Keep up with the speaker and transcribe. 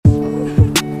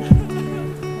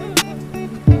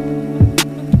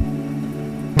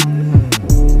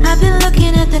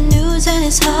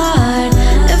is hard.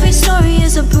 Every story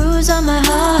is a bruise on my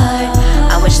heart.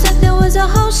 I wish that there was a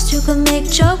host who could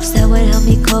make jokes that would help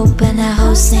me cope, and that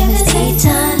host's name is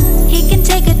Eitan. He can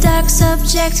take a dark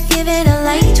subject, give it a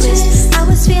light twist. I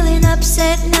was feeling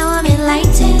upset, now I'm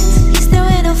enlightened. He's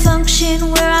throwing a function,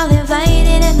 we're all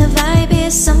invited, and the vibe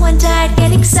is someone died,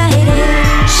 get excited.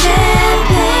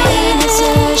 Champagne, it's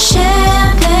a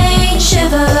champagne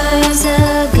shiver. It's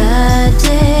a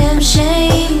goddamn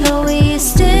shame, but we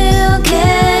still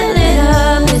get lit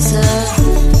up. It's a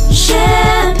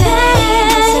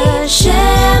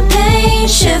champagne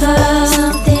shiver.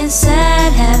 Something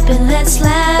sad happened, let's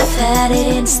laugh at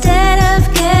it instead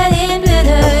of getting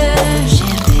bitter.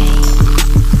 Champagne.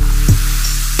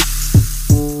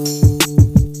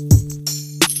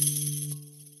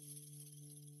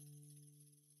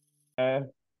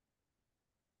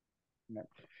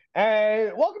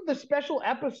 Welcome to the special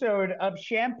episode of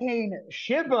Champagne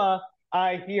Shiba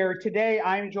here. Today,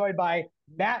 I'm joined by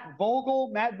Matt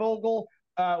Vogel. Matt Vogel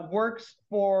works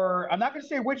for, I'm not going to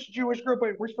say which Jewish group,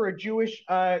 but works for a Jewish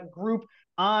group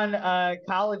on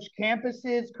college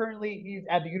campuses. Currently, he's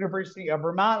at the University of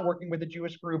Vermont, working with a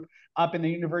Jewish group up in the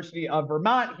University of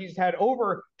Vermont. He's had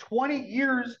over 20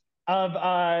 years of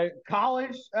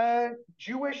college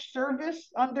Jewish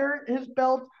service under his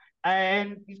belt.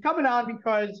 And he's coming on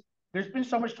because there's been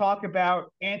so much talk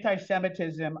about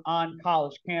anti-Semitism on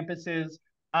college campuses.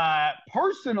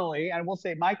 Personally, and we'll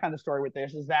say my kind of story with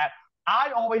this is that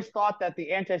I always thought that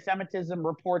the anti-Semitism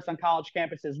reports on college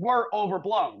campuses were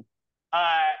overblown.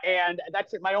 And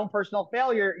that's my own personal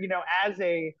failure, you know, as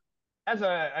a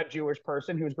Jewish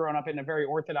person who's grown up in a very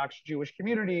Orthodox Jewish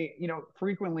community. You know,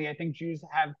 frequently I think Jews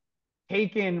have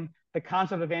taken the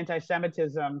concept of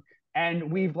anti-Semitism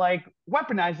and we've like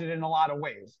weaponized it in a lot of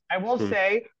ways. I will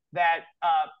say that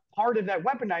part of that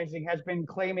weaponizing has been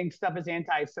claiming stuff as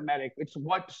anti-Semitic. It's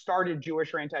what started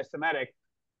Jewish or anti-Semitic.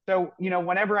 So, you know,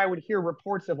 whenever I would hear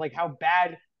reports of like how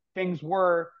bad things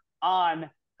were on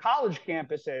college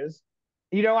campuses,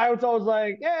 you know, I was always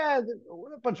like, yeah,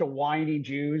 a bunch of whiny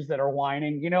Jews that are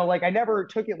whining, you know, like I never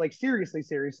took it like seriously.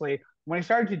 When I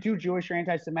started to do Jewish or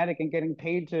anti-Semitic and getting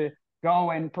paid to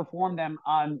go and perform them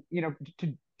on, you know,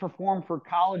 to perform for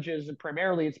colleges, and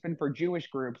primarily it's been for Jewish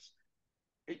groups,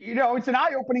 you know, it's an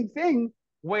eye-opening thing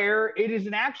where it is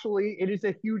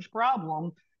a huge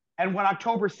problem. And when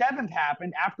October 7th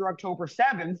happened, after October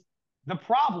 7th, the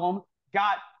problem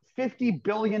got 50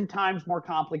 billion times more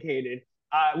complicated,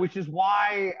 which is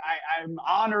why I'm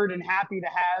honored and happy to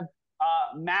have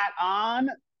Matt on.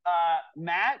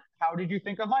 Matt, how did you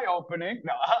think of my opening?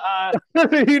 No,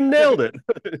 You nailed it.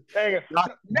 there you go.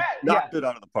 Knocked it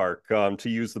out of the park. To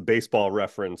use the baseball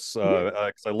reference,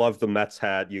 because I love the Mets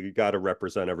hat. You got to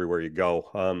represent everywhere you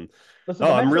go. Listen,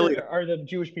 the Mets are the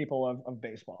Jewish people of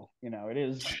baseball. You know, it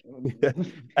is.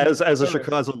 as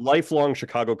a lifelong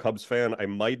Chicago Cubs fan, I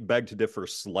might beg to differ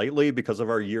slightly because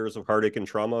of our years of heartache and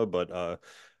trauma. But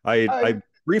I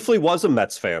briefly was a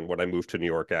Mets fan when I moved to New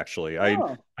York. Actually, I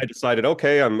decided,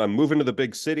 okay, I'm moving to the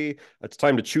big city. It's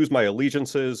time to choose my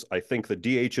allegiances. I think the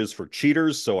DH is for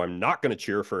cheaters, so I'm not going to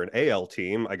cheer for an AL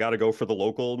team. I got to go for the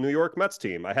local New York Mets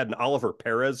team. I had an Oliver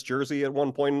Perez jersey at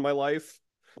one point in my life.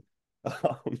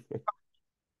 Baseball,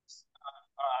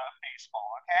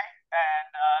 okay,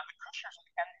 and the Kushers are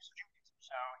the Kennedys of Judaism,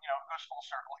 so you know it goes full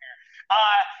circle here.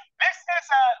 This is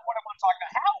what I want to talk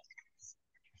about. How is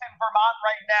in Vermont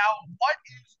right now? What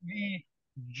is the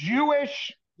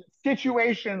Jewish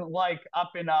situation like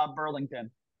up in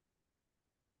Burlington?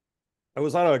 I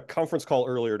was on a conference call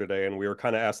earlier today, and we were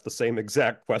kind of asked the same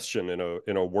exact question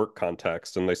in a work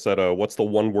context. And they said, "What's the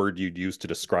one word you'd use to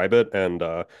describe it?" And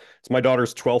it's my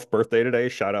daughter's 12th birthday today.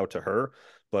 Shout out to her.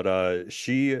 But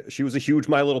she was a huge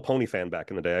My Little Pony fan back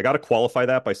in the day. I got to qualify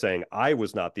that by saying I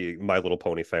was not the My Little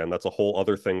Pony fan. That's a whole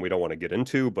other thing we don't want to get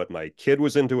into. But my kid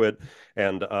was into it,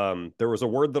 and there was a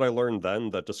word that I learned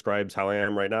then that describes how I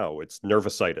am right now. It's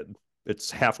nervous-sighted.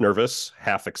 It's half nervous,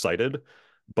 half excited.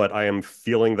 But I am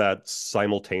feeling that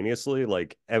simultaneously,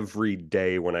 like every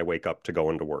day when I wake up to go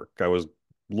into work. I was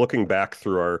looking back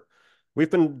through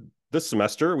this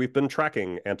semester, we've been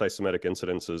tracking anti-Semitic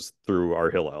incidences through our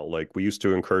Hillel. Like we used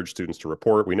to encourage students to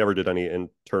report. We never did any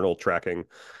internal tracking.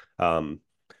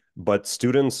 But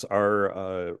students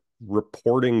are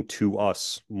reporting to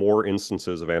us more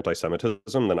instances of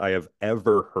anti-Semitism than I have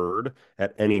ever heard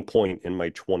at any point in my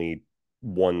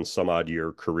 21 some odd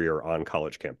year career on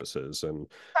college campuses. And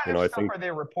you know, I think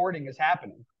they're reporting is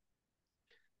happening.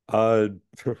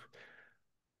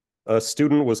 A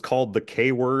student was called the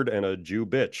K word and a Jew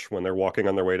bitch when they're walking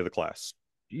on their way to the class.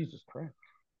 Jesus Christ.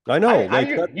 I know,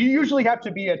 like that. You usually have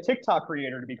to be a TikTok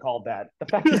creator to be called that. The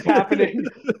fact it's happening,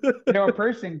 in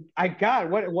person.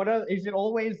 Is it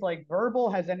always like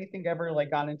verbal? Has anything ever like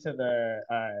gone into the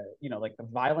like the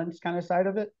violence kind of side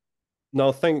of it?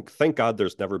 No, thank God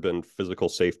there's never been physical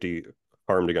safety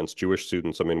harmed against Jewish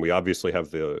students. I mean, we obviously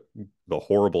have the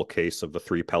horrible case of the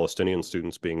three Palestinian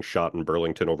students being shot in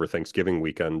Burlington over Thanksgiving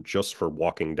weekend just for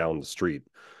walking down the street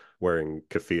wearing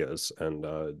keffiyehs.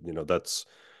 And that's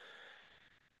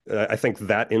I think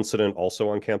that incident also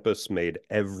on campus made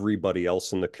everybody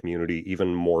else in the community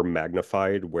even more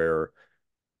magnified, where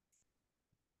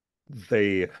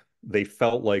they they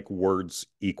felt like words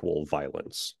equal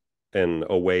violence in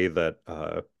a way that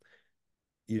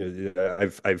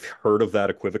I've heard of that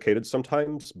equivocated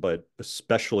sometimes, but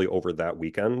especially over that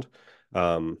weekend,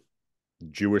 um,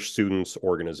 Jewish students,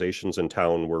 organizations in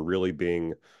town were really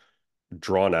being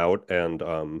drawn out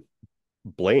and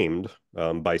blamed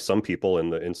by some people in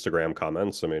the Instagram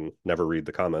comments. I mean, never read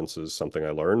the comments is something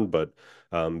I learned, but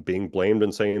being blamed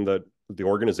and saying that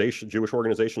Jewish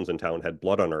organizations in town had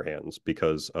blood on our hands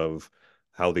because of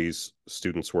how these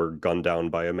students were gunned down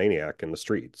by a maniac in the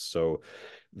streets. So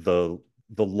the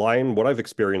what I've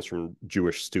experienced from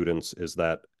Jewish students is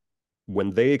that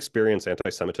when they experience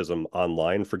anti-Semitism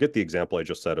online, forget the example I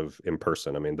just said of in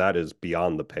person. I mean, that is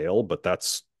beyond the pale, but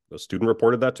that's a student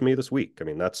reported that to me this week. I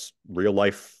mean, that's real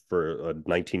life for a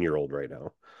 19-year-old right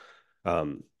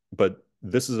now. But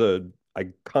this is I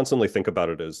constantly think about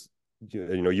it as,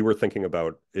 you were thinking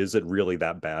about, is it really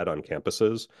that bad on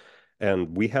campuses?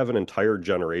 And we have an entire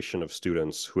generation of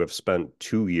students who have spent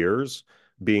 2 years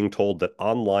being told that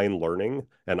online learning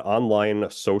and online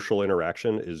social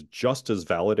interaction is just as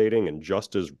validating and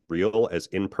just as real as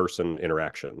in-person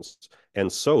interactions.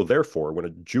 And so, therefore, when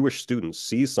a Jewish student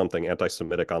sees something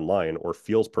anti-Semitic online or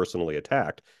feels personally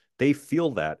attacked, they feel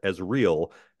that as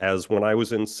real as when I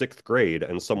was in 6th grade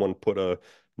and someone put a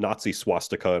Nazi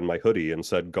swastika in my hoodie and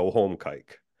said, "Go home,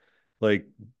 kike." Like,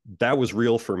 that was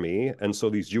real for me. And so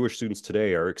these Jewish students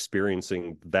today are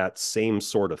experiencing that same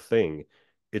sort of thing.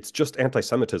 It's just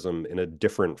anti-Semitism in a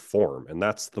different form. And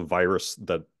that's the virus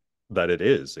that it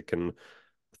is. It can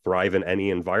thrive in any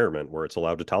environment where it's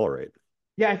allowed to tolerate.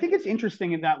 Yeah, I think it's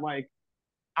interesting in that like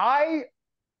I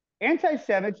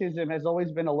anti-Semitism has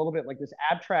always been a little bit like this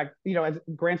abstract, as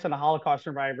grandson of Holocaust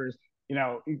survivors,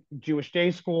 Jewish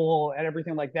day school and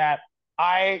everything like that.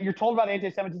 You're told about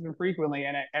anti-Semitism frequently,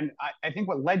 and I think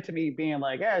what led to me being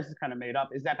like, yeah, this is kind of made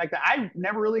up, is that fact that I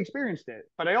never really experienced it.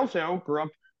 But I also grew up,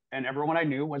 and everyone I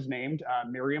knew was named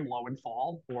Miriam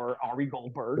Lowenthal or Ari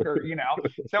Goldberg, or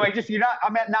so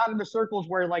I'm not in the circles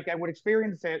where like I would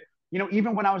experience it.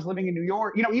 Even when I was living in New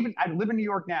York, even I live in New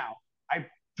York now. I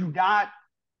do not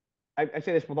I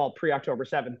say this with all pre-October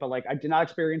 7th, but like I did not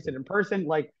experience it in person.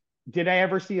 Like, did I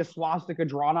ever see a swastika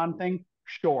drawn on thing?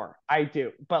 Sure, I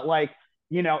do. But like,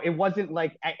 it wasn't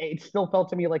like it still felt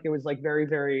to me like it was like very,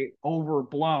 very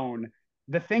overblown.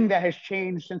 The thing that has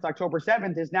changed since October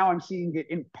 7th is now I'm seeing it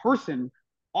in person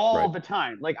all Right. the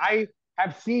time. Like I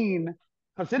have seen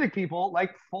Hasidic people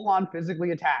like full on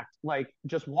physically attacked, like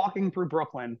just walking through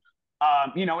Brooklyn.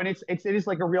 And it is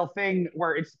like a real thing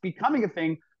where it's becoming a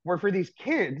thing where for these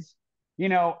kids,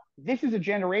 this is a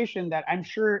generation that I'm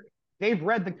sure they've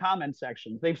read the comment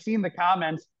sections, they've seen the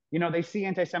comments, they see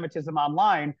anti-Semitism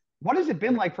online. What has it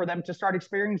been like for them to start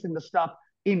experiencing the stuff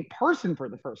in person for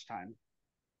the first time?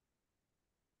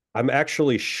 I'm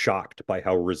actually shocked by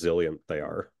how resilient they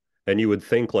are. And you would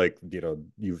think, like,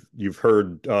 you've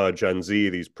heard Gen Z,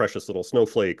 these precious little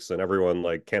snowflakes, and everyone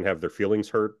like can't have their feelings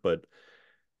hurt, but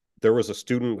there was a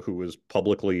student who was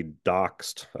publicly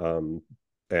doxxed,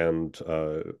 and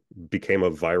became a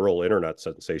viral internet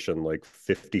sensation, like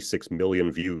 56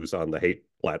 million views on the hate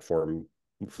platform,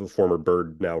 former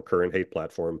Bird, now current hate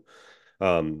platform.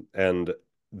 And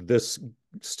this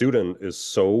student is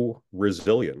so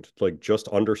resilient, like just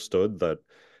understood that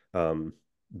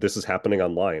this is happening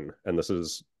online and this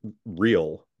is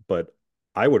real, but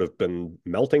I would have been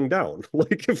melting down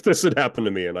like if this had happened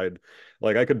to me. And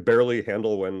I could barely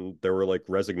handle when there were like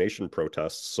resignation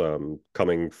protests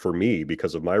coming for me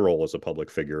because of my role as a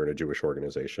public figure in a Jewish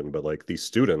organization. But like these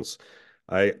students,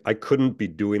 I couldn't be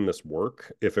doing this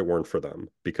work if it weren't for them,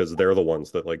 because they're the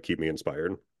ones that like keep me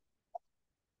inspired.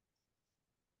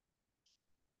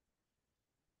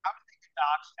 How did they get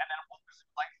doxxed, and then what was it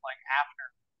like after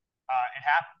it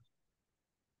happened?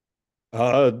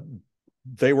 Uh,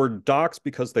 they were doxxed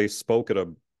because they spoke at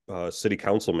a city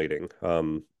council meeting,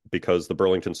 because the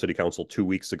Burlington City Council 2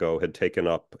 weeks ago had taken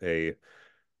up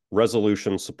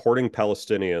resolution supporting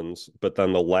Palestinians, but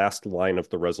then the last line of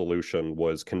the resolution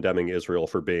was condemning Israel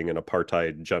for being an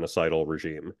apartheid genocidal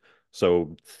regime.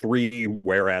 So three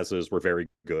whereases were very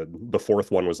good. The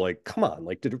fourth one was like, come on,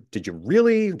 like did you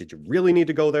really need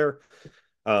to go there?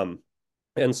 Um,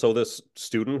 and so this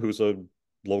student who's a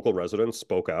local resident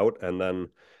spoke out, and then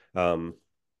um,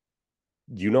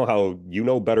 you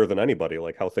know better than anybody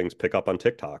like how things pick up on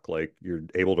TikTok. Like you're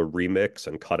able to remix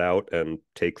and cut out and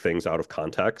take things out of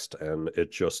context, and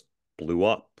it just blew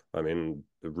up. I mean,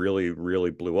 it really,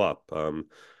 really blew up.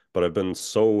 But I've been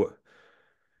so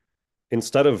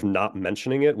instead of not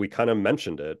mentioning it, we kind of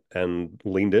mentioned it and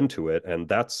leaned into it, and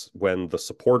that's when the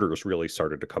supporters really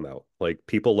started to come out. Like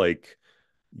people like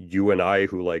you and I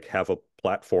who like have a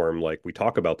platform, like we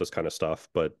talk about this kind of stuff,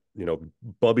 but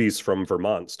bubbies from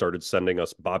Vermont started sending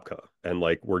us babka, and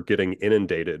like we're getting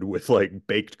inundated with like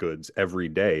baked goods every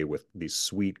day with these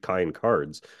sweet, kind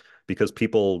cards because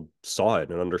people saw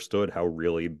it and understood how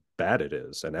really bad it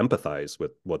is and empathize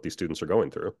with what these students are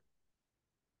going through.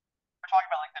 We're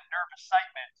talking about like the nerve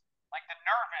excitement, like the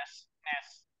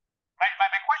nervousness. My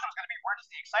question was going to be, where does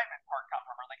the excitement part come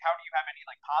from? Or like, how do you have any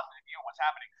like positive view of what's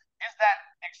happening? Is that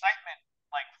excitement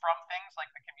like from things like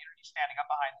the community standing up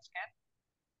behind this kid?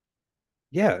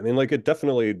 Yeah, I mean, like it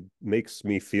definitely makes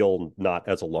me feel not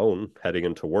as alone heading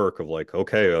into work of like,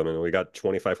 okay, I mean, we got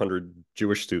 2,500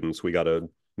 Jewish students we got to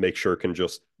make sure can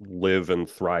just live and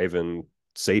thrive in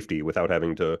safety without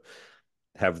having to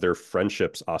have their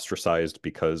friendships ostracized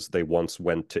because they once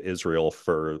went to Israel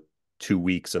for 2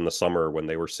 weeks in the summer when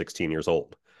they were 16 years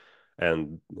old.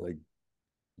 And like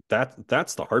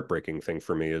that's the heartbreaking thing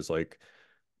for me is like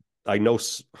I know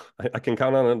I can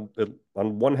count on it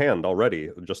on one hand already,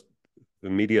 just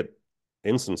immediate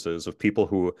instances of people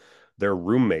who their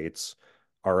roommates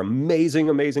are amazing,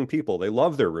 amazing people. They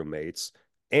love their roommates,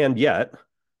 and yet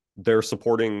they're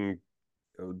supporting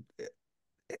and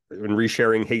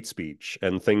resharing hate speech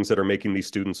and things that are making these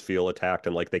students feel attacked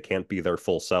and like they can't be their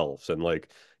full selves. And like,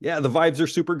 yeah, the vibes are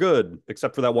super good,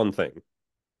 except for that one thing.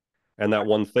 And that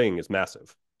one thing is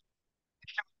massive.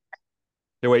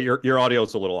 Hey, wait, your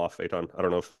audio's a little off, Eitan. I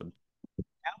don't know if Yeah.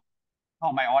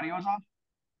 Oh, my audio is on.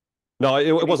 no,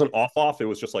 it wasn't off. It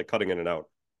was just like cutting in and out.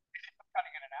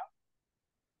 Cutting in and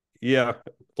out.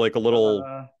 Yeah, like a little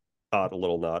Uh, hot, a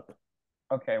little not.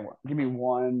 okay, give me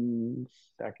 1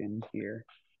 second here.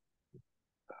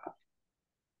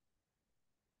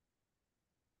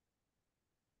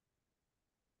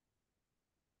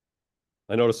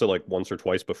 I noticed it like once or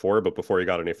twice before, but before you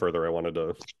got any further, I wanted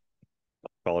to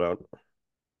call it out.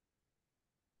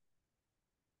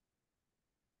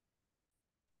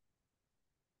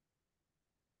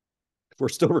 If we're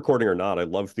still recording or not, I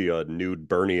love the nude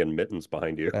Bernie and mittens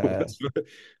behind you. That's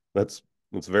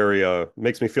that's very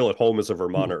makes me feel at home as a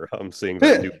Vermonter. I'm seeing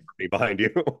that nude Bernie behind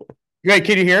you. Great.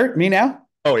 Can you hear me now?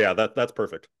 Oh yeah, that's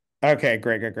perfect. Okay,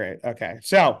 great. Okay.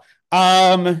 So,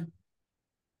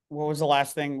 what was the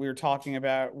last thing we were talking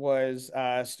about was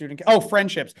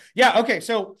friendships. Yeah, okay.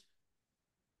 So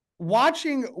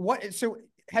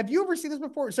have you ever seen this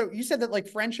before? So you said that like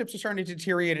friendships are starting to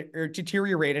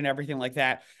deteriorate and everything like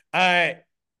that.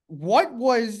 What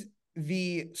was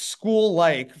the school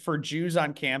like for Jews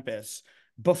on campus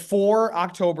before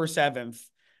October 7th?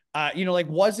 Like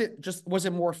was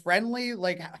it more friendly?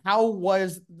 Like how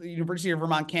was the University of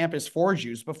Vermont campus for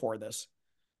Jews before this?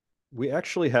 We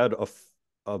actually had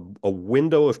a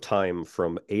window of time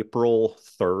from April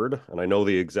 3rd, and I know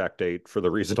the exact date for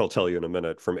the reason I'll tell you in a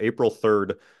minute, from April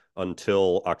 3rd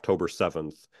until October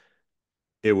 7th.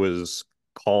 It was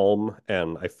calm,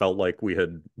 and I felt like we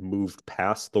had moved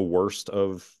past the worst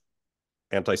of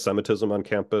anti-Semitism on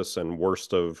campus and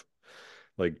worst of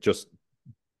like just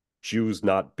Jews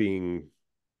not being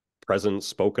present,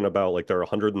 spoken about. Like there are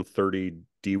 130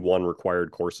 D1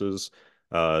 required courses.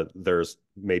 There's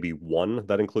maybe one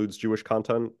that includes Jewish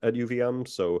content at UVM.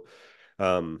 So,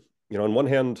 on one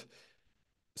hand,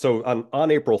 so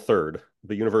on April 3rd,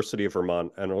 the University of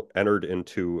Vermont entered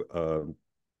into a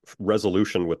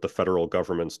resolution with the federal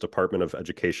government's Department of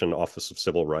Education Office of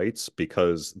Civil Rights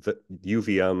because the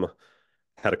UVM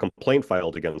had a complaint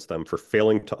filed against them for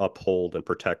failing to uphold and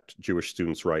protect Jewish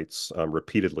students' rights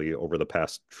repeatedly over the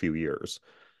past few years.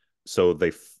 So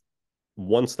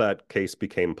once that case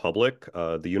became public,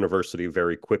 the university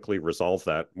very quickly resolved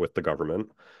that with the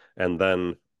government. And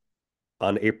then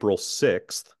on April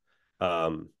 6th,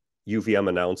 UVM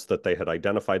announced that they had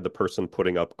identified the person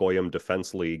putting up Goyim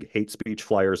Defense League hate speech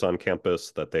flyers on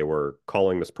campus, that they were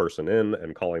calling this person in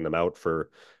and calling them out for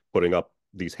putting up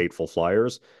these hateful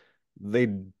flyers.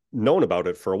 They'd known about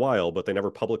it for a while, but they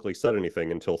never publicly said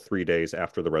anything until 3 days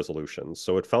after the resolution.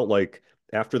 So it felt like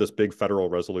after this big federal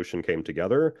resolution came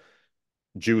together,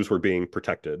 Jews were being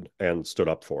protected and stood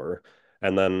up for.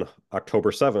 And then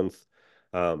October 7th,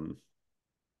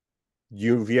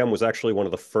 UVM was actually one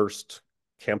of the first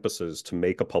campuses to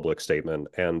make a public statement,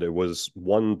 and it was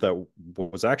one that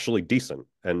was actually decent.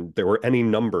 And there were any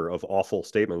number of awful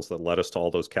statements that led us to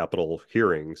all those Capitol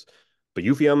hearings. But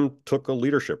UVM took a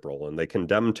leadership role and they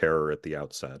condemned terror at the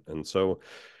outset. And so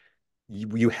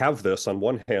you have this on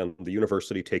one hand, the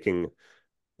university taking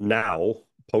now,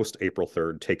 post April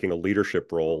 3rd, taking a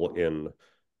leadership role in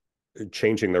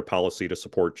changing their policy to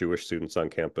support Jewish students on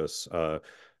campus,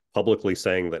 publicly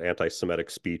saying that anti-Semitic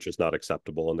speech is not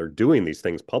acceptable. And they're doing these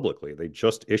things publicly. They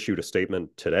just issued a statement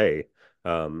today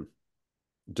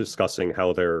discussing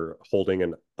how they're holding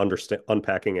an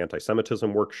unpacking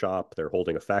anti-Semitism workshop. They're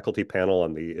holding a faculty panel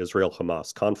on the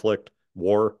Israel-Hamas conflict,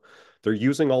 war. They're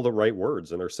using all the right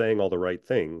words and they're saying all the right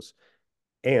things.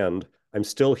 And I'm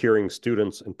still hearing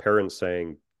students and parents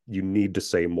saying, you need to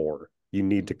say more. You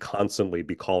need to constantly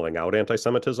be calling out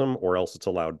anti-Semitism or else it's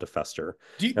allowed to fester.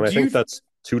 And I think that's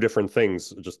two different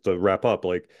things. Just to wrap up,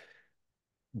 like,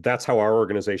 that's how our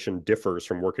organization differs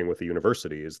from working with the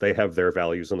university, is they have their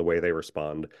values and the way they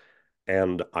respond.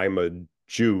 And I'm a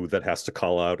Jew that has to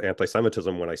call out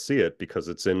anti-Semitism when I see it because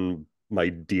it's in my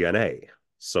DNA.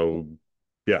 So,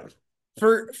 yeah.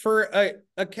 I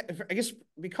guess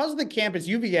because of the campus,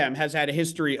 UVM has had a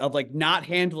history of like not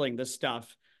handling this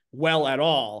stuff well at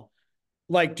all.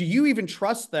 Like, do you even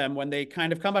trust them when they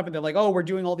kind of come up and they're like, oh, we're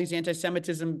doing all these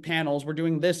anti-Semitism panels, we're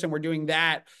doing this and we're doing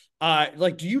that.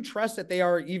 Like, do you trust that they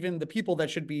are even the people that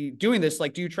should be doing this?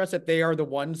 Like, do you trust that they are the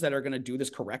ones that are going to do this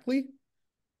correctly?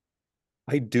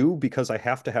 I do, because I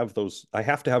have to have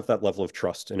that level of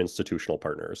trust in institutional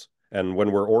partners. And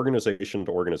when we're organization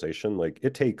to organization, like,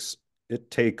 it takes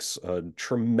a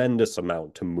tremendous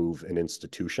amount to move an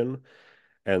institution.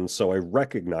 And so I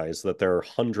recognize that there are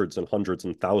hundreds and hundreds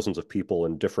and thousands of people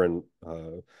in different,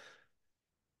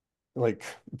 like,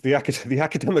 the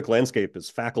academic landscape is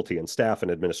faculty and staff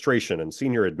and administration and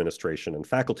senior administration and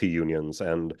faculty unions.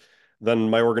 And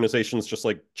then my organization's just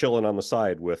like chilling on the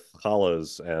side with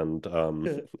challahs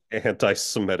and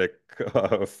anti-Semitic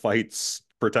fights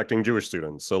protecting Jewish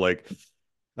students. So like,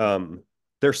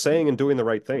 they're saying and doing the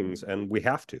right things, and we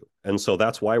have to. And so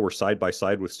that's why we're side by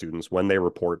side with students when they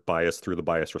report bias through the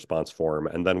bias response form.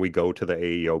 And then we go to the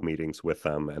AEO meetings with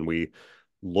them and we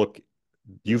look.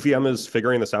 UVM is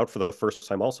figuring this out for the first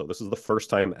time also. This is the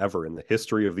first time ever in the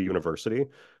history of the university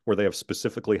where they have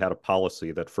specifically had a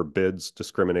policy that forbids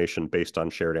discrimination based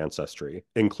on shared ancestry,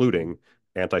 including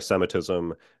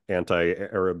anti-Semitism,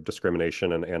 anti-Arab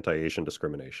discrimination, and anti-Asian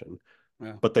discrimination.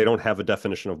 Yeah. But they don't have a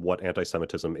definition of what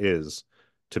anti-Semitism is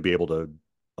to be able to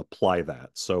apply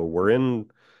that. So we're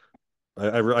in,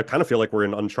 I kind of feel like we're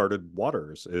in uncharted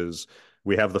waters. Is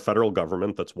we have the federal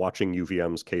government that's watching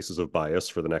UVM's cases of bias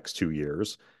for the next 2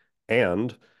 years,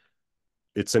 and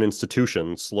it's an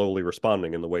institution slowly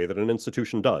responding in the way that an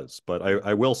institution does. But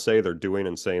I will say they're doing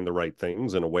and saying the right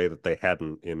things in a way that they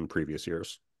hadn't in previous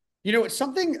years. You know, it's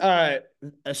something, a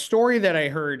story that I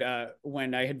heard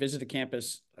when I had visited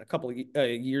campus a couple of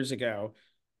years ago,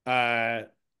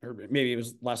 or maybe it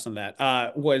was less than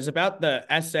that, was about the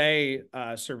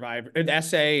the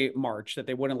SA march that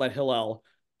they wouldn't let Hillel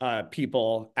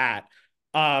people at.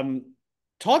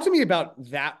 Talk to me about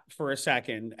that for a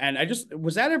second. And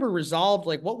was that ever resolved?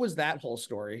 Like, what was that whole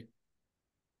story?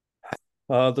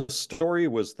 The story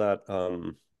was that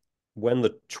when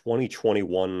the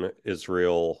 2021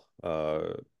 Israel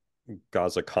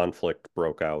Gaza conflict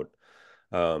broke out,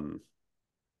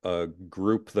 a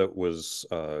group that was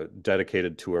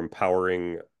dedicated to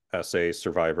empowering SA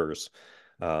survivors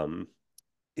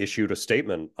issued a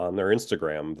statement on their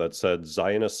Instagram that said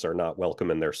Zionists are not welcome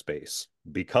in their space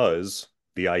because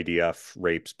the IDF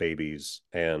rapes babies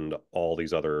and all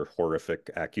these other horrific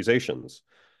accusations.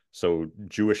 So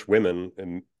Jewish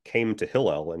women came to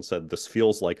Hillel and said, this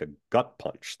feels like a gut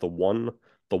punch. The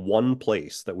one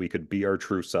place that we could be our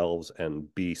true selves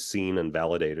and be seen and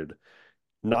validated,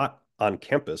 not on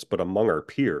campus, but among our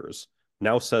peers,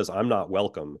 now says I'm not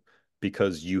welcome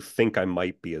because you think I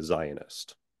might be a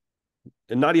Zionist.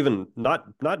 And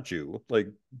not Jew. Like,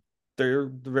 they're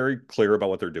very clear about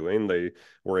what they're doing. They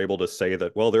were able to say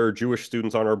that, well, there are Jewish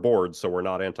students on our board, so we're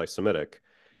not anti-Semitic.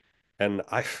 And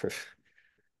I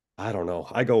don't know.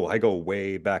 I go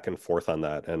way back and forth on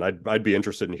that, and I'd be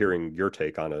interested in hearing your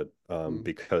take on it,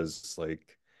 because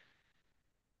like,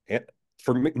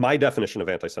 for me, my definition of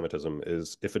anti-Semitism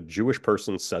is if a Jewish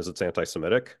person says it's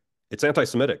anti-Semitic, it's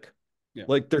anti-Semitic. Yeah.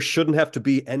 Like, there shouldn't have to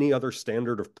be any other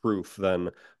standard of proof than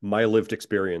my lived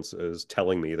experience is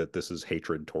telling me that this is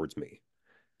hatred towards me.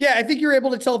 Yeah, I think you're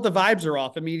able to tell if the vibes are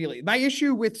off immediately. My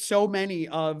issue with so many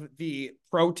of the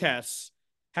protests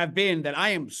have been that I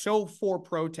am so for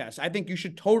protests. I think you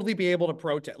should totally be able to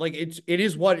protest. Like it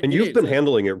is what And it you've is. been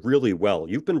handling it really well.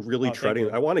 You've been really Oh, thank treading.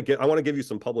 you. I want to give you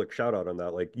some public shout out on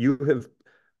that. Like you have,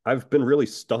 I've been really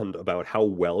stunned about how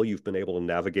well you've been able to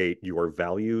navigate your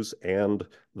values and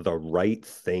the right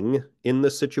thing in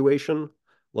this situation.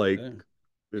 Like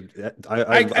Yeah.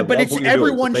 I But love it's what you're doing. So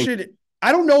everyone thank you. should.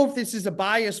 I don't know if this is a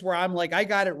bias where I'm like, I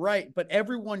got it right, but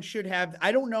everyone should have.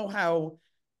 I don't know how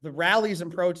the rallies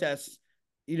and protests,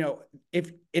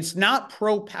 if it's not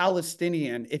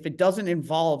pro-Palestinian, if it doesn't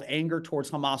involve anger towards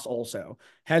Hamas also,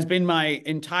 has been my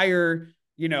entire,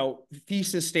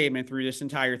 thesis statement through this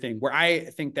entire thing, where I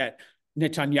think that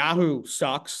Netanyahu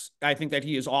sucks. I think that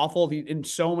he is awful. He, in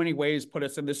so many ways, put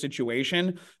us in this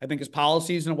situation. I think his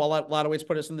policies, in a lot of ways,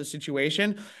 put us in this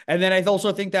situation. And then I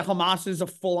also think that Hamas is a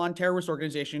full-on terrorist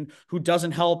organization who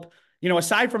doesn't help.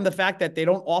 Aside from the fact that they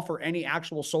don't offer any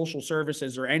actual social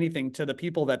services or anything to the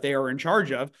people that they are in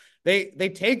charge of,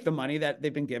 they take the money that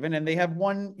they've been given and they have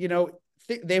one,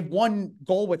 they have one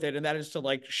goal with it, and that is to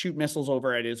like shoot missiles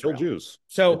over at Israel. Kill Jews.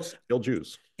 So It's kill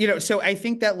Jews. So I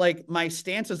think that like my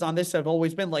stances on this have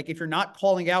always been like, if you're not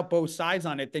calling out both sides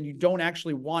on it, then you don't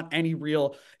actually want any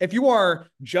real, if you are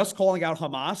just calling out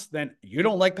Hamas, then you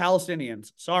don't like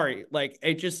Palestinians. Sorry. Like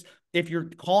it just, if you're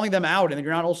calling them out and then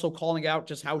you're not also calling out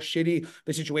just how shitty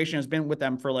the situation has been with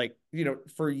them for like,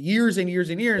 for years and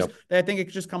years and years, Yep. that I think it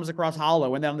just comes across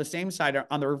hollow. And then on the same side,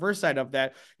 on the reverse side of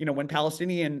that, when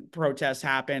Palestinian protests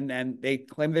happen and they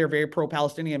claim they're very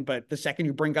pro-Palestinian, but the second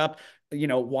you bring up,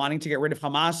 wanting to get rid of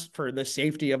Hamas for the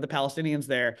safety of the Palestinians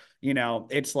there,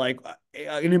 it's like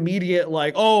an immediate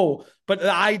like, oh, but the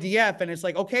IDF, and it's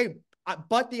like, okay,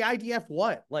 but the IDF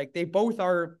what? Like they both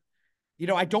are,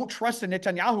 I don't trust the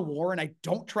Netanyahu war and I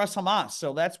don't trust Hamas.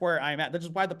 So that's where I'm at. This is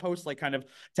why the posts like kind of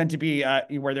tend to be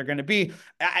where they're going to be.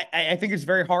 I think it's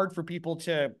very hard for people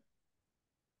to,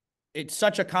 it's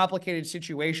such a complicated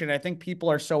situation. I think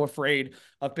people are so afraid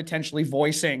of potentially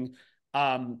voicing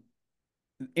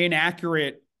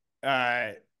inaccurate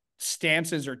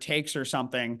stances or takes or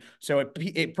something. So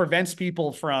it prevents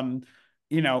people from,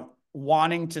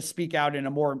 wanting to speak out in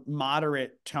a more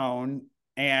moderate tone.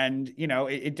 And,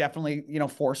 it definitely,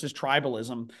 forces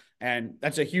tribalism. And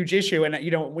that's a huge issue. And,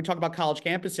 when we talk about college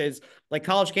campuses,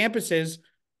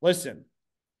 listen,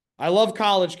 I love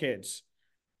college kids.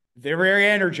 They're very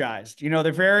energized.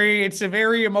 It's a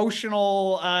very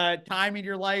emotional time in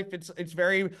your life. It's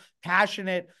very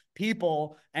passionate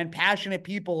people, and passionate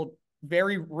people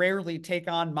very rarely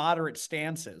take on moderate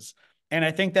stances. And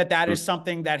I think that is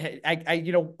something that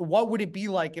what would it be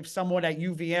like if someone at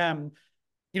UVM,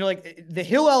 like the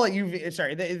Hillel at UV,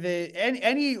 sorry,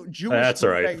 any Jewish That's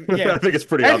all right. Yeah, I think it's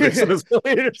pretty obvious at this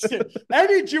point.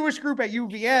 any Jewish group at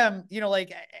UVM,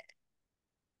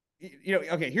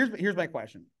 okay, here's my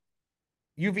question.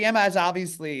 UVM has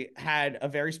obviously had a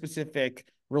very specific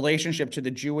relationship to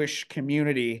the Jewish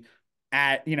community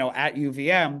at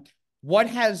UVM. What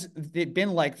has it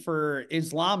been like for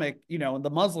Islamic, the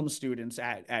Muslim students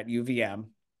at UVM?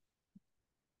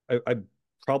 I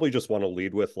probably just want to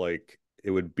lead with like it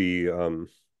would be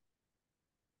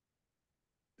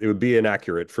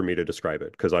inaccurate for me to describe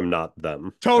it because I'm not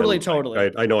them. Totally.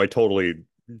 I know I totally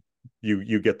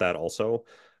you get that also.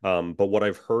 But what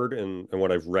I've heard and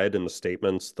what I've read in the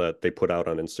statements that they put out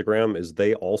on Instagram is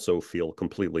they also feel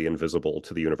completely invisible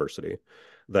to the university,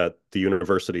 that the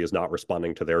university is not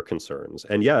responding to their concerns.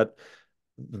 And yet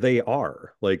they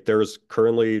are. Like there's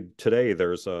currently today,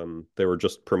 they were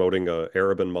just promoting a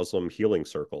Arab and Muslim healing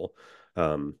circle.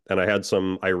 And I had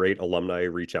some irate alumni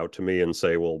reach out to me and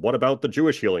say, well, what about the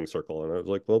Jewish healing circle? And I was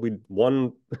like, well,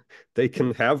 they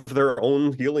can have their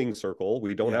own healing circle.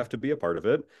 We don't have to be a part of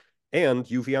it. And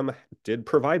UVM did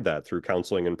provide that through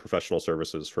counseling and professional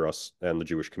services for us and the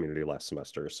Jewish community last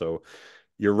semester. So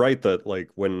you're right that like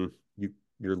when you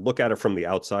look at it from the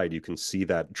outside, you can see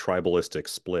that tribalistic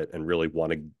split and really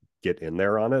want to get in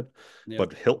there on it. Yeah.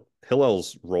 But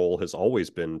Hillel's role has always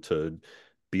been to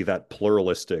be that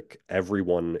pluralistic,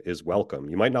 everyone is welcome.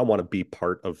 You might not want to be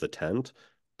part of the tent,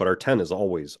 but our tent is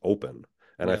always open.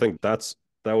 And I think that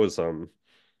was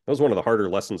one of the harder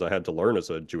lessons I had to learn as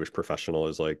a Jewish professional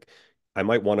is like, I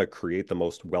might want to create the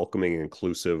most welcoming,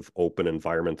 inclusive, open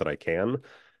environment that I can,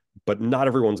 but not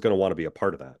everyone's going to want to be a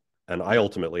part of that. And I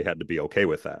ultimately had to be okay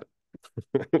with that.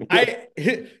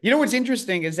 What's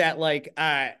interesting is that like,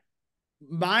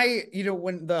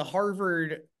 when the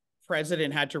Harvard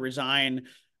president had to resign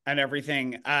and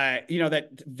everything, that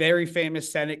very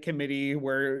famous Senate committee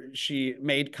where she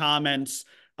made comments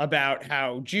about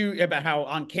how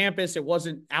on campus it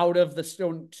wasn't out of the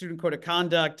student code of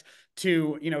conduct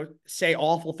to, say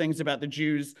awful things about the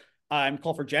Jews and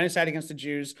call for genocide against the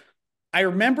Jews. I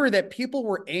remember that people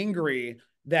were angry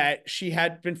that she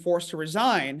had been forced to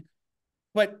resign.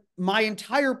 But my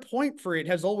entire point for it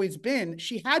has always been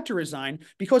she had to resign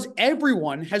because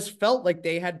everyone has felt like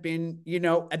they had been,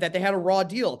 that they had a raw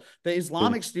deal. The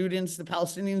Islamic students, the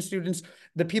Palestinian students,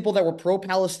 the people that were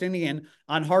pro-Palestinian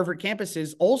on Harvard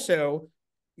campuses also,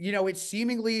 it's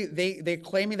seemingly they're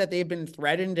claiming that they've been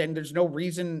threatened, and there's no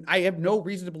reason. I have no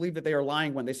reason to believe that they are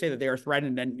lying when they say that they are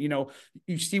threatened. And,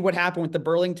 you see what happened with the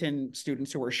Burlington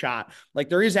students who were shot. Like,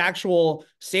 there is actual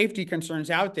safety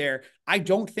concerns out there. I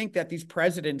don't think that these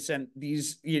presidents and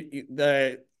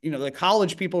the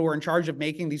college people who are in charge of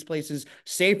making these places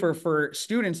safer for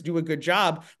students do a good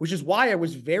job, which is why I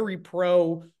was very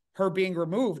pro her being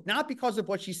removed, not because of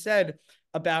what she said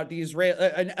about the Israel,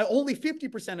 only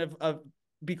 50% of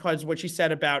because what she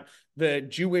said about the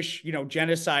Jewish,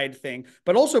 genocide thing,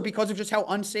 but also because of just how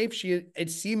unsafe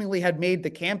it seemingly had made the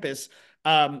campus,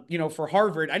 for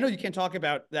Harvard. I know you can't talk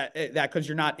about that because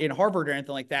you're not in Harvard or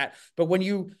anything like that. But when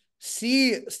you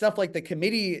see stuff like the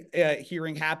committee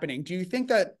hearing happening, do you think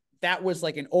that was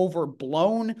like an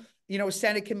overblown,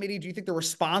 Senate committee? Do you think the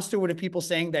response to it of people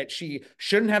saying that she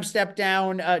shouldn't have stepped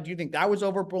down? Do you think that was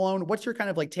overblown? What's your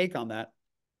kind of like take on that?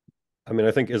 I mean,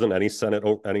 I think isn't any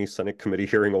Senate committee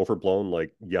hearing overblown?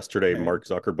 Like yesterday, Right. Mark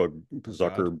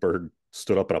Zuckerberg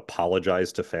stood up and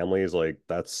apologized to families. Like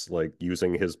that's like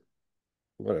using his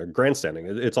grandstanding.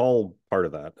 It's all part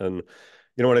of that. And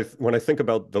when I think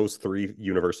about those three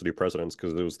university presidents,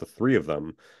 because it was the three of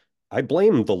them, I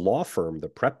blame the law firm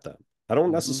that prepped them. I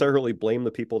don't necessarily blame the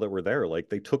people that were there. Like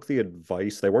they took the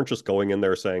advice. They weren't just going in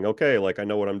there saying, okay, like I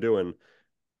know what I'm doing.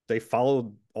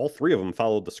 All three of them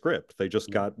followed the script. They just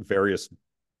got various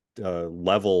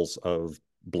levels of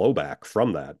blowback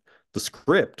from that. The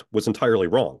script was entirely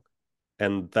wrong.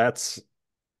 And that's,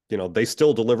 they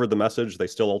still delivered the message. They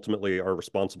still ultimately are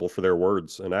responsible for their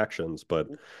words and actions. But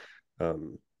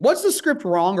was the script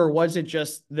wrong, or was it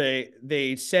just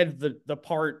they said the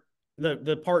part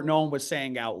no one was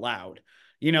saying out loud?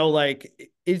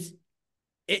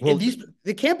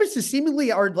 The campuses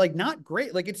seemingly are like not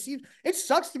great. Like it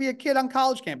sucks to be a kid on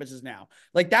college campuses now.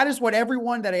 Like that is what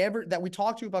everyone that we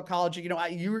talk to about college,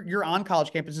 you're on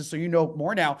college campuses, so you know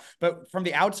more now. But from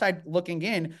the outside looking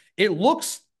in, it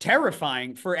looks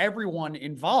terrifying for everyone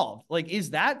involved. Like, is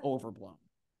that overblown?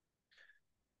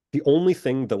 The only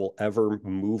thing that will ever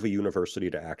move a university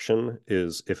to action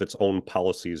is if its own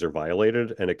policies are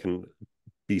violated, and it can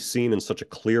be seen in such a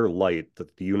clear light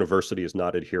that the university is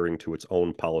not adhering to its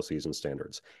own policies and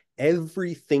standards.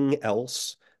 Everything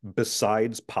else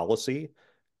besides policy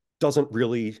doesn't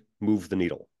really move the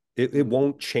needle. It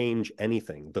won't change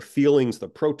anything. The feelings, the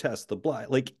protests, the blah,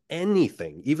 like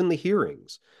anything, even the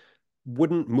hearings,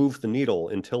 wouldn't move the needle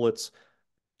until it's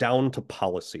down to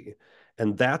policy.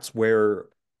 And that's where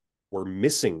we're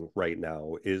missing right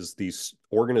now, is these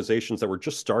organizations that we're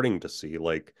just starting to see,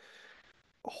 like,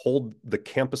 hold the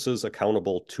campuses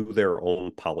accountable to their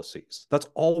own policies. That's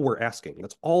all we're asking.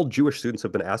 That's all Jewish students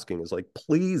have been asking, is like,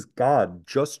 please, God,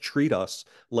 just treat us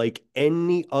like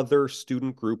any other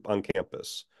student group on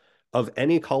campus of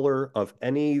any color, of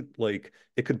any, like,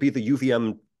 it could be the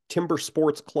UVM Timber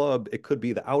Sports Club, it could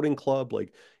be the Outing Club.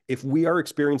 Like, if we are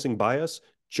experiencing bias,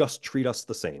 just treat us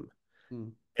the same.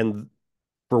 And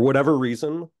for whatever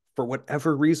reason,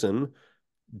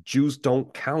 Jews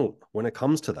don't count when it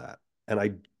comes to that. And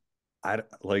I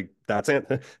like that's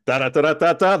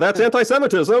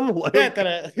anti-Semitism. Like,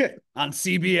 on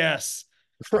CBS.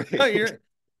 right.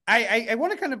 I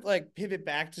want to kind of like pivot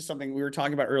back to something we were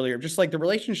talking about earlier, just like the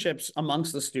relationships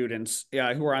amongst the students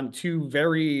who are on two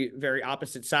very, very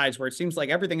opposite sides, where it seems like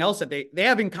everything else that they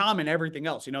have in common, everything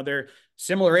else, they're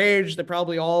similar age. They're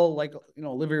probably all like,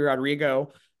 Olivia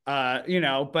Rodrigo,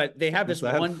 but they have this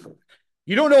one.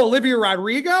 You don't know Olivia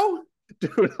Rodrigo?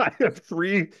 Dude, I have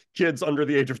 3 kids under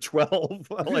the age of 12.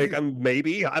 Like,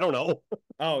 I don't know.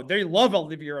 Oh, they love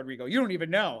Olivia Rodrigo. You don't even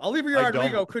know. Olivia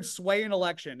Rodrigo could sway an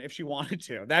election if she wanted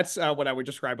to. That's what I would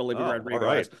describe Olivia Rodrigo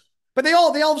as. But they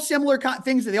all have similar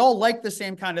things. They all like the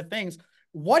same kind of things.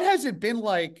 What has it been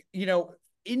like,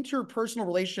 interpersonal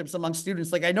relationships among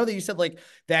students? Like, I know that you said like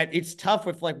that it's tough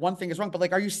if like one thing is wrong, but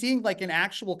like, are you seeing like an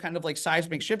actual kind of like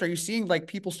seismic shift? Are you seeing like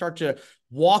people start to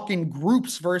walk in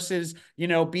groups versus,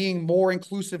 being more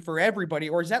inclusive for everybody?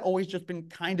 Or has that always just been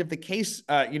kind of the case,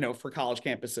 for college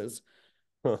campuses?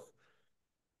 Huh.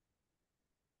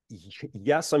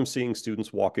 Yes, I'm seeing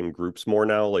students walk in groups more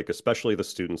now, like especially the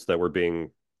students that were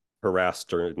being harassed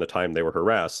during the time they were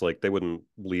harassed, like they wouldn't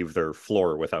leave their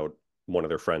floor without one of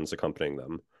their friends accompanying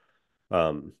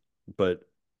them. But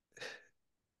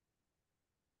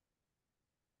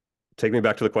take me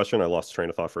back to the question. I lost train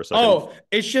of thought for a second. Oh,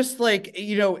 it's just like,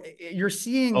 you're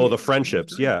seeing. Oh, the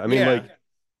friendships. Yeah. I mean, like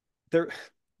there,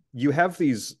 you have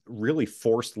these really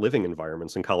forced living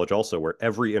environments in college also where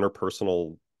every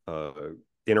interpersonal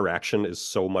interaction is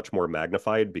so much more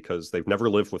magnified because they've never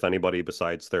lived with anybody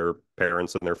besides their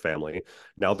parents and their family.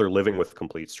 Now they're living with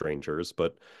complete strangers.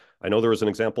 But I know there was an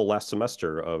example last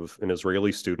semester of an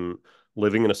Israeli student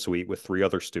living in a suite with 3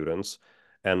 other students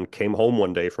and came home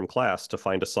one day from class to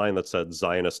find a sign that said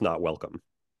Zionist not welcome.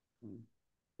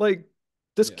 Like,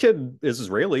 this kid is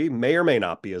Israeli, may or may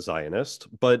not be a Zionist,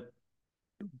 but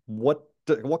what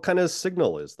kind of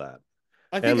signal is that?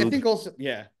 I think also,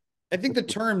 yeah. I think the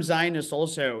term Zionist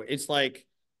also, it's like,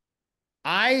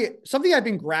 something I've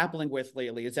been grappling with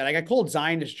lately is that I got called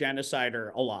Zionist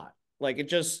genocider a lot. Like, it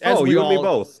just, and me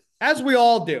both. As we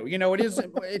all do,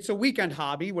 it's a weekend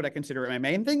hobby. Would I consider it my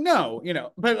main thing? No,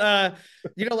 but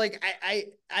like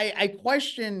I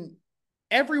question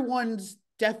everyone's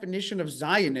definition of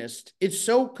Zionist. It's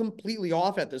so completely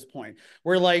off at this point,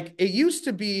 where like it used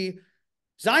to be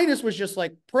Zionist was just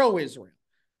like pro-Israel.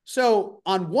 So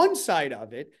on one side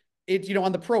of it,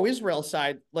 on the pro-Israel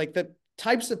side, like the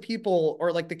types of people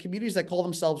or like the communities that call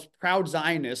themselves proud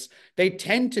Zionists, they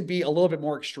tend to be a little bit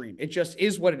more extreme. It just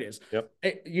is what it is. Yep.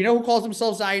 Who calls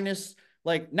themselves Zionists?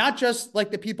 Like not just like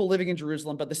the people living in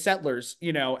Jerusalem, but the settlers,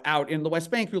 out in the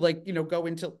West Bank who go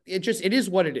into it. It is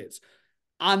what it is.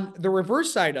 On the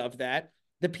reverse side of that,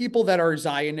 the people that are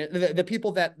Zionist, the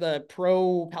people that the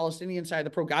pro-Palestinian side,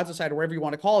 the pro-Gaza side, or whatever you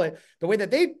want to call it, the way that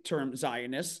they term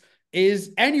Zionists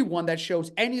is anyone that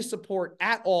shows any support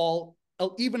at all,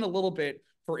 even a little bit,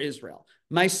 for Israel.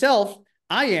 Myself,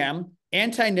 I am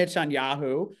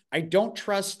anti-Netanyahu. I don't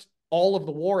trust all of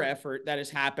the war effort that is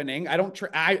happening. I don't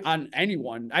trust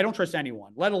anyone. I don't trust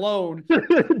anyone, let alone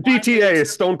DTA,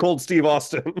 Stone Cold Steve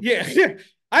Austin. Yeah.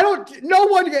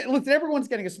 Listen, everyone's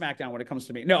getting a smackdown when it comes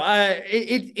to me. No,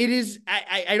 it is,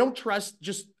 I don't trust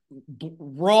just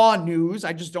raw news.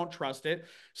 I just don't trust it.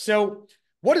 So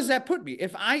what does that put me?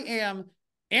 If I am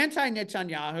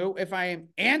anti-Netanyahu, if I am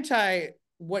anti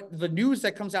what the news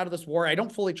that comes out of this war, I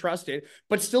don't fully trust it,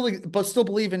 but still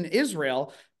believe in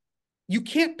Israel. You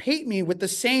can't paint me with the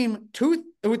same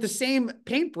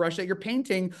paintbrush that you're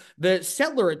painting the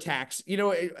settler attacks.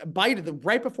 Biden,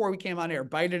 right before we came on air,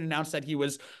 Biden announced that he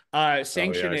was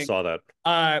sanctioning. I saw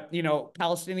that.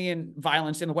 Palestinian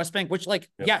violence in the West Bank, which Yep.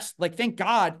 Yes, thank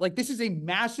God, this is a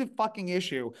massive fucking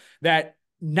issue that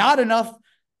not enough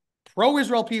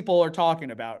pro-Israel people are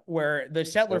talking about, where the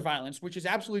settler violence, which is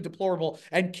absolutely deplorable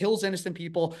and kills innocent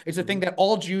people, is a thing that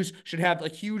all Jews should have a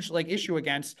huge issue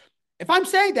against. If I'm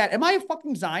saying that, am I a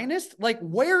fucking Zionist?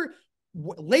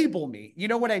 Label me. You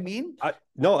know what I mean?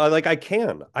 No, I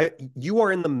can. You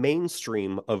are in the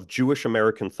mainstream of Jewish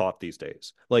American thought these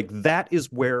days. That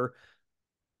is where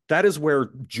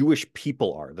Jewish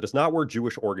people are. That is not where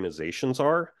Jewish organizations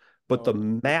are, but the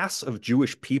mass of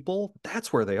Jewish people,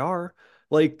 that's where they are.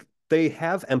 They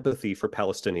have empathy for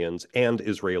Palestinians and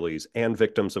Israelis and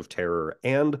victims of terror,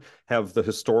 and have the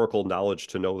historical knowledge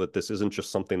to know that this isn't just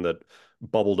something that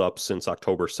bubbled up since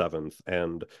October 7th.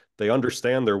 And they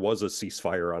understand there was a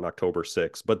ceasefire on October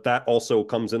 6th, but that also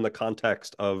comes in the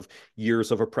context of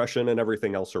years of oppression and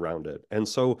everything else around it. And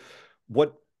so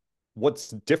what's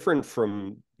different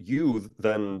from you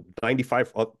than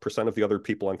 95% of the other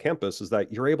people on campus is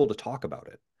that you're able to talk about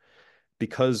it.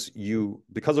 Because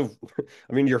of,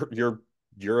 I mean,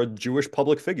 you're a Jewish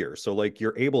public figure. So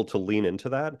you're able to lean into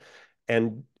that.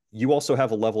 And you also have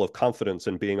a level of confidence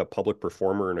in being a public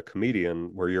performer and a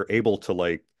comedian where you're able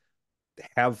to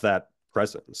have that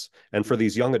presence. And for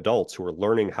these young adults who are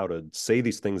learning how to say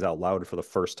these things out loud for the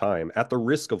first time at the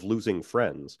risk of losing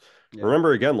friends. Yeah.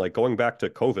 Remember, again, going back to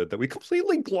COVID, that we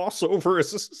completely gloss over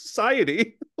as a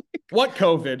society. What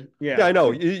COVID? Yeah, I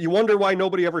know. You wonder why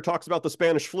nobody ever talks about the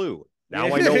Spanish flu. Now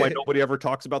I know why nobody ever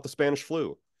talks about the Spanish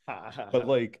flu.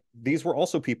 But these were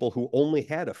also people who only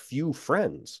had a few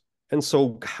friends. And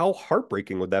so how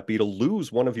heartbreaking would that be to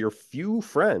lose one of your few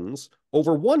friends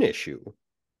over one issue?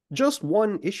 Just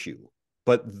one issue.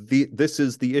 But this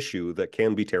is the issue that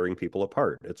can be tearing people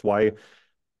apart. It's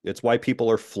why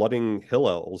people are flooding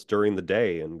Hillels during the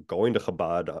day and going to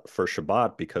Chabad for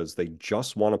Shabbat, because they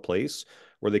just want a place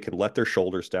where they can let their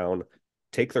shoulders down,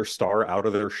 take their star out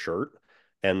of their shirt,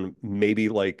 and maybe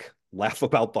laugh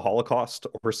about the Holocaust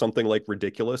or something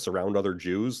ridiculous around other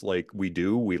Jews.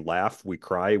 We laugh, we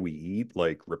cry, we eat,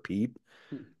 repeat.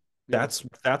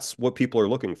 That's what people are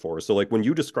looking for. So like when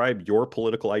you describe your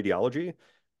political ideology,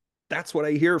 that's what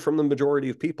I hear from the majority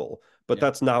of people. But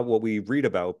that's not what we read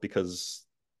about because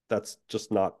that's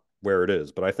just not where it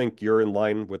is. But I think you're in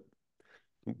line with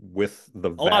a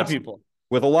lot of people.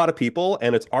 With a lot of people,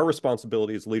 and it's our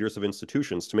responsibility as leaders of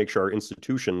institutions to make sure our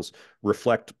institutions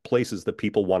reflect places that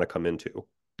people want to come into.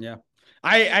 Yeah.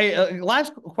 I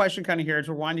last question kind of here as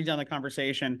we're winding down the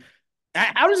conversation.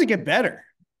 How does it get better?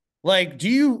 Like, do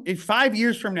you, in 5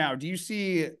 years from now, do you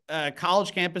see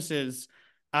college campuses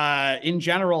in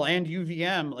general and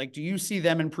UVM, like, do you see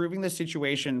them improving the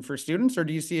situation for students, or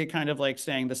do you see it kind of like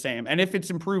staying the same? And if it's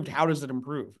improved, how does it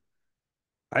improve?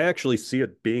 I actually see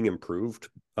it being improved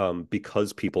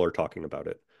because people are talking about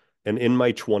it. And in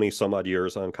my 20 some odd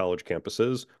years on college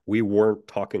campuses, we weren't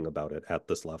talking about it at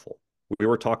this level. We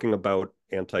were talking about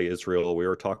anti-Israel. We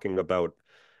were talking about,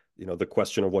 the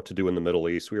question of what to do in the Middle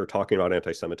East. We were talking about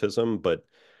anti-Semitism. But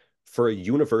for a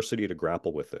university to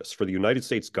grapple with this, for the United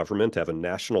States government to have a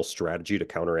national strategy to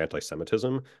counter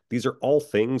anti-Semitism, these are all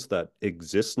things that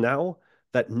exist now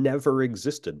that never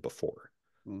existed before.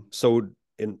 So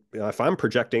if I'm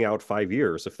projecting out 5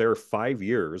 years, if there are 5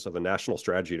 years of a national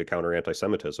strategy to counter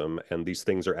anti-Semitism and these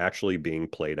things are actually being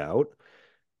played out,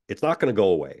 it's not going to go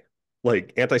away.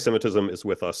 Like anti-Semitism is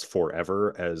with us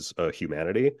forever as a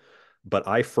humanity. But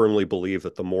I firmly believe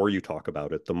that the more you talk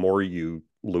about it, the more you,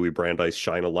 Louis Brandeis,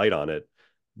 shine a light on it,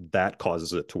 that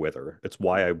causes it to wither. It's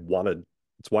why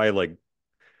like,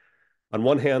 on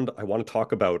one hand, I want to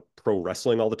talk about pro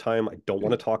wrestling all the time. I don't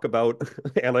want to talk about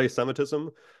anti-Semitism,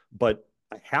 but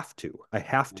I have to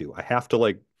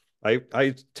like,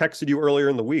 I texted you earlier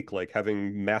in the week, like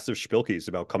having massive spilkies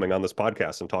about coming on this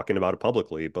podcast and talking about it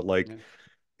publicly, but like,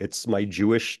 it's my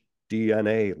Jewish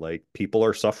DNA. Like, people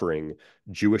are suffering.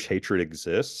 Jewish hatred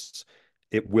exists.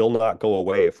 It will not go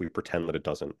away if we pretend that it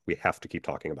doesn't. We have to keep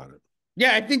talking about it.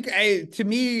 Yeah, I think to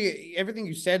me, everything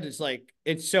you said is like,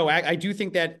 it's so, I do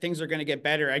think that things are going to get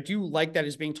better. I do like that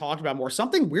it's being talked about more.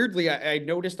 Something weirdly I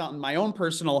noticed on my own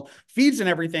personal feeds and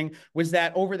everything was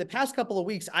that over the past couple of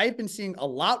weeks, I've been seeing a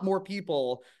lot more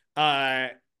people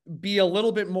be a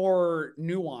little bit more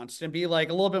nuanced and be like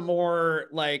a little bit more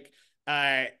like,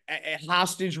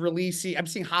 hostage releasey. I'm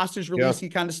seeing hostage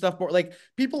releasey kind of stuff more. Like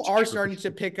people are starting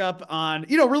to pick up on,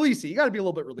 releasey. You got to be a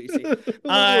little bit releasey.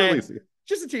 Releasey.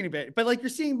 Just a teeny bit, but like you're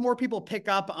seeing more people pick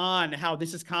up on how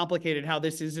this is complicated, how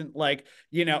this isn't like,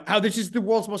 how this is the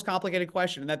world's most complicated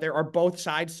question and that there are both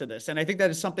sides to this. And I think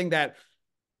that is something that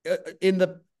in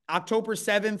the October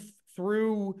 7th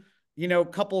through, a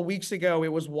couple of weeks ago,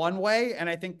 it was one way. And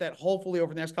I think that hopefully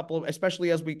over the next couple of,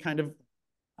 especially as we kind of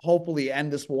hopefully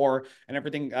end this war and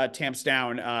everything tamps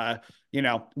down,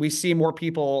 we see more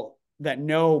people that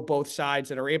know both sides,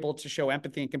 that are able to show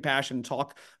empathy and compassion and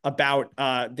talk about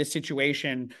this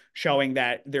situation, showing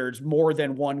that there's more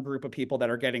than one group of people that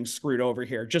are getting screwed over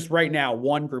here. Just right now,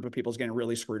 one group of people is getting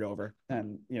really screwed over.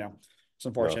 And, it's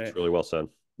unfortunate. Well, it's really well said.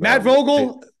 Matt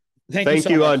Vogel, thank you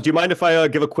so much. Do you mind if I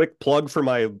give a quick plug for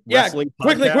my wrestling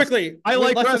podcast? Quickly. I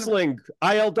like wrestling.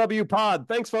 ILW pod.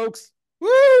 Thanks, folks.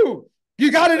 Woo!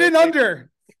 You got it in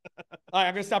under. All right,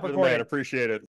 I'm going to stop recording. Man, appreciate it.